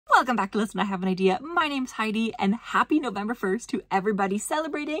Welcome back to Listen, I Have an Idea. My name's Heidi, and happy November 1st to everybody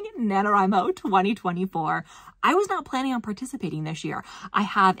celebrating NaNoWriMo 2024. I was not planning on participating this year. I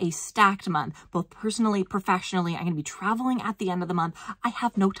have a stacked month, both personally, professionally. I'm going to be traveling at the end of the month. I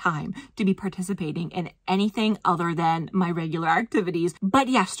have no time to be participating in anything other than my regular activities. But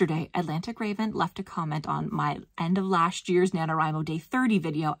yesterday, AtlanticRaven left a comment on my end of last year's NaNoWriMo Day 30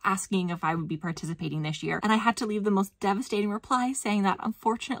 video asking if I would be participating this year. And I had to leave the most devastating reply saying that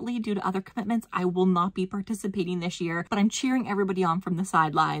unfortunately, due to other commitments, I will not be participating this year, but I'm cheering everybody on from the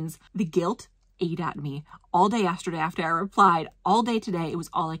sidelines. The guilt ate at me all day yesterday after I replied. All day today, it was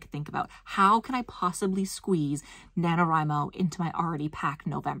all I could think about. How can I possibly squeeze NaNoWriMo into my already packed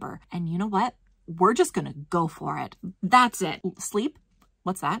November? And you know what? We're just gonna go for it. That's it. Sleep?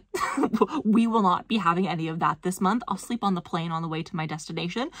 What's that? We will not be having any of that this month. I'll sleep on the plane on the way to my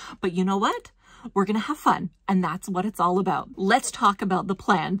destination. But you know what? We're gonna have fun, and that's what it's all about. Let's talk about the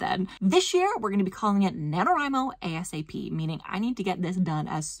plan then. This year, we're gonna be calling it NaNoWriMo ASAP, meaning I need to get this done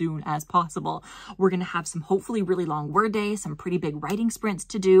as soon as possible. We're gonna have some hopefully really long word days, some pretty big writing sprints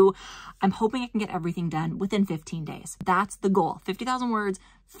to do. I'm hoping I can get everything done within 15 days. That's the goal. 50,000 words,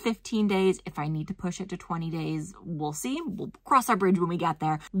 15 days. If I need to push it to 20 days, we'll see. We'll cross our bridge when we get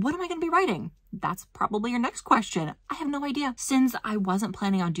there. What am I gonna be writing? That's probably your next question. I have no idea. Since I wasn't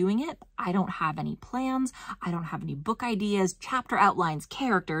planning on doing it, I don't have any plans. I don't have any book ideas, chapter outlines,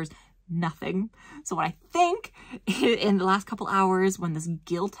 characters, nothing. So what I think in the last couple hours when this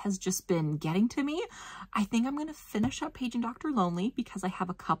guilt has just been getting to me, I think I'm going to finish up Paging Dr. Lonely because I have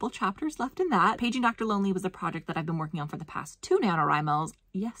a couple chapters left in that. Paging Dr. Lonely was a project that I've been working on for the past 2 NaNoWriMos.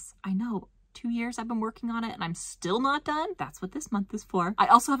 Yes, I know. 2 years I've been working on it and I'm still not done. That's what this month is for. I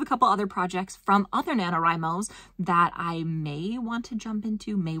also have a couple other projects from other NaNoWriMos that I may want to jump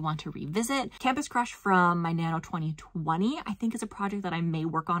into, may want to revisit. Campus Crush from my Nano 2020, I think is a project that I may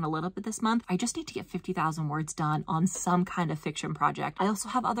work on a little bit this month. I just need to get 50,000 words done on some kind of fiction project. I also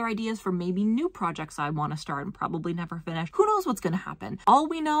have other ideas for maybe new projects I want to start and probably never finish. Who knows what's going to happen? All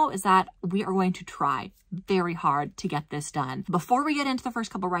we know is that we are going to try very hard to get this done. Before we get into the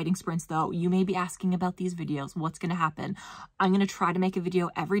first couple writing sprints though, you may be asking about these videos. What's going to happen? I'm going to try to make a video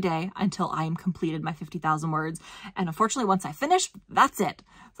every day until I am completed my 50,000 words. And unfortunately, once I finish, that's it.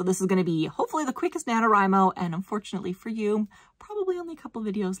 So this is going to be hopefully the quickest NaNoWriMo. And unfortunately for you, probably only a couple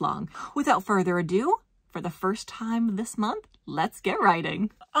videos long. Without further ado, for the first time this month, let's get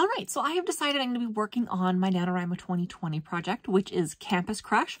writing. All right, so I have decided I'm going to be working on my NaNoWriMo 2020 project, which is Campus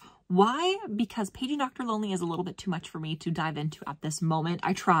Crush. Why? Because Paging Dr. Lonely is a little bit too much for me to dive into at this moment.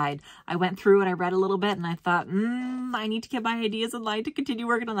 I tried. I went through and I read a little bit and I thought, I need to get my ideas in line to continue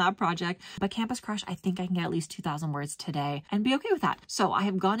working on that project. But Campus Crush, I think I can get at least 2,000 words today and be okay with that. So I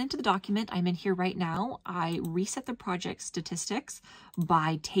have gone into the document. I'm in here right now. I reset the project statistics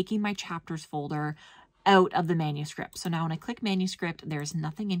by taking my chapters folder out of the manuscript. So now when I click manuscript, there's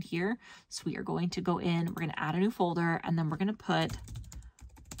nothing in here. So we are going to go in, we're going to add a new folder, and then we're going to put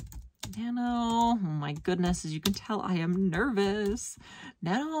Nano, oh my goodness, as you can tell, I am nervous.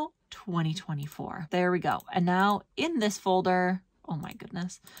 Nano 2024. There we go. And now in this folder, oh my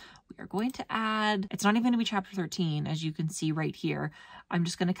goodness, we are going to add, it's not even going to be chapter 13, as you can see right here. I'm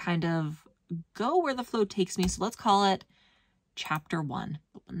just going to kind of go where the flow takes me. So let's call it chapter 1.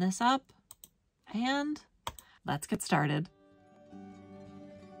 Open this up and let's get started.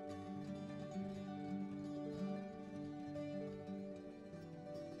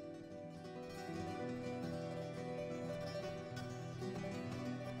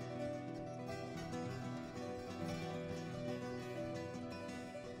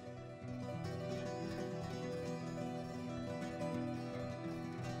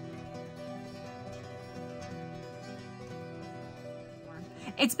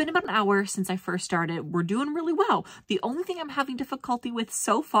 It's been about an hour since I first started. We're doing really well. The only thing I'm having difficulty with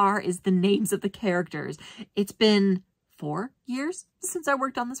so far is the names of the characters. It's been 4 years since I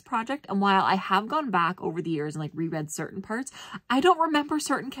worked on this project, and while I have gone back over the years and like reread certain parts, I don't remember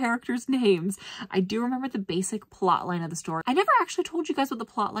certain characters' names. I do remember the basic plot line of the story. I never actually told you guys what the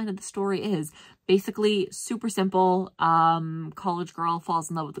plot line of the story is. Basically, super simple. College girl falls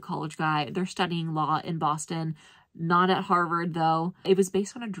in love with the college guy. They're studying law in Boston. Not at Harvard, though. It was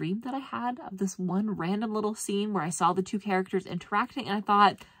based on a dream that I had of this one random little scene where I saw the two characters interacting, and I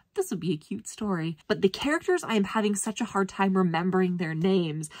thought, this would be a cute story. But the characters, I am having such a hard time remembering their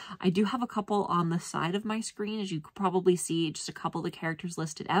names. I do have a couple on the side of my screen, as you could probably see, just a couple of the characters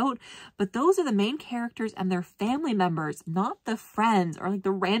listed out. But those are the main characters and their family members, not the friends or like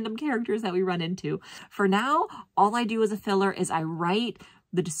the random characters that we run into. For now, all I do as a filler is I write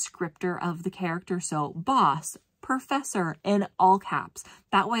the descriptor of the character. So boss, professor in all caps.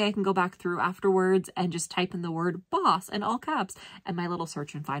 That way I can go back through afterwards and just type in the word boss in all caps, and my little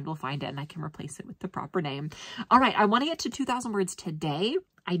search and find will find it, and I can replace it with the proper name. All right, I want to get to 2,000 words today.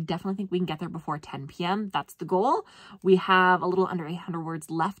 I definitely think we can get there before 10 p.m. That's the goal. We have a little under 800 words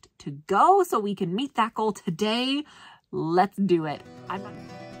left to go, so we can meet that goal today. Let's do it.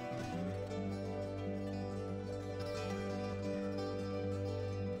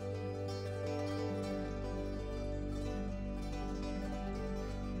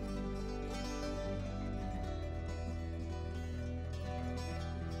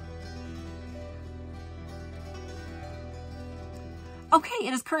 Okay,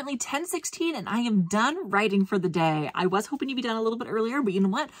 it is currently 10:16 and I am done writing for the day. I was hoping to be done a little bit earlier, but you know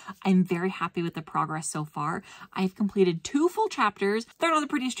what? I'm very happy with the progress so far. I've completed 2 full chapters. They're not the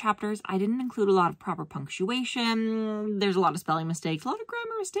prettiest chapters. I didn't include a lot of proper punctuation. There's a lot of spelling mistakes, a lot of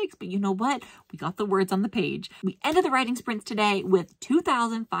grammar mistakes, but you know what? We got the words on the page. We ended the writing sprints today with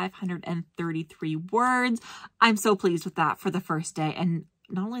 2,533 words. I'm so pleased with that for the first day. And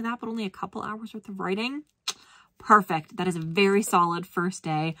not only that, but only a couple hours worth of writing. Perfect. That is a very solid first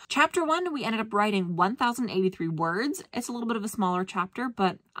day. Chapter 1, we ended up writing 1,083 words. It's a little bit of a smaller chapter,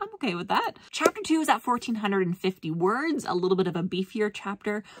 but I'm okay with that. Chapter 2 is at 1,450 words, a little bit of a beefier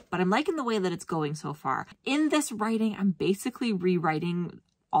chapter, but I'm liking the way that it's going so far. In this writing, I'm basically rewriting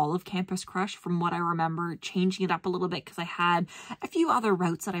all of Campus Crush from what I remember, changing it up a little bit because I had a few other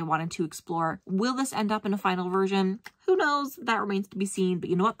routes that I wanted to explore. Will this end up in a final version? Who knows? That remains to be seen, but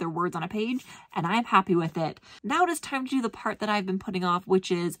you know what? They're words on a page and I'm happy with it. Now it is time to do the part that I've been putting off,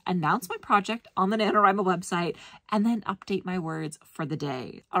 which is announce my project on the NaNoWriMo website and then update my words for the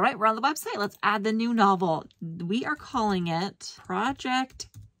day. All right, we're on the website. Let's add the new novel. We are calling it Project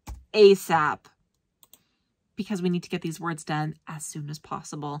ASAP, because we need to get these words done as soon as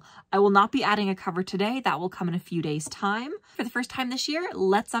possible. I will not be adding a cover today. That will come in a few days' time. For the first time this year,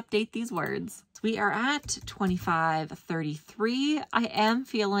 let's update these words. We are at 2533. I am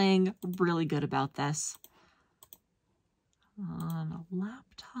feeling really good about this. On a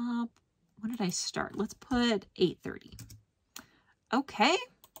laptop, when did I start? Let's put 8:30. Okay.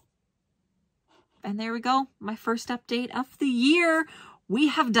 And there we go. My first update of the year. We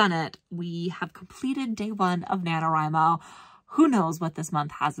have done it. We have completed day 1 of NaNoWriMo. Who knows what this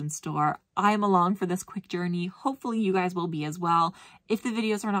month has in store? I am along for this quick journey. Hopefully you guys will be as well. If the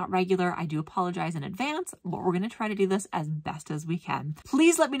videos are not regular, I do apologize in advance, but we're going to try to do this as best as we can.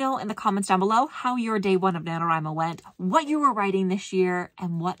 Please let me know in the comments down below how your day 1 of NaNoWriMo went, what you were writing this year,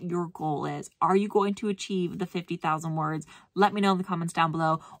 and what your goal is. Are you going to achieve the 50,000 words? Let me know in the comments down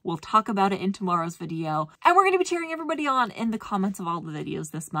below. We'll talk about it in tomorrow's video, and we're going to be cheering everybody on in the comments of all the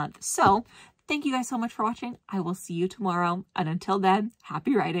videos this month. So thank you guys so much for watching. I will see you tomorrow. And until then,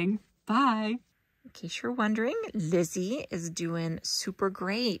 happy writing. Bye. In case you're wondering, Lizzie is doing super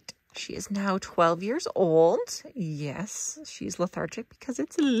great. She is now 12 years old. Yes, she's lethargic because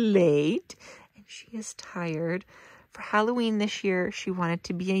it's late and she is tired. For Halloween this year, she wanted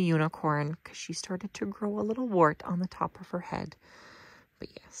to be a unicorn because she started to grow a little wart on the top of her head. But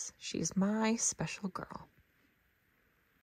yes, she's my special girl.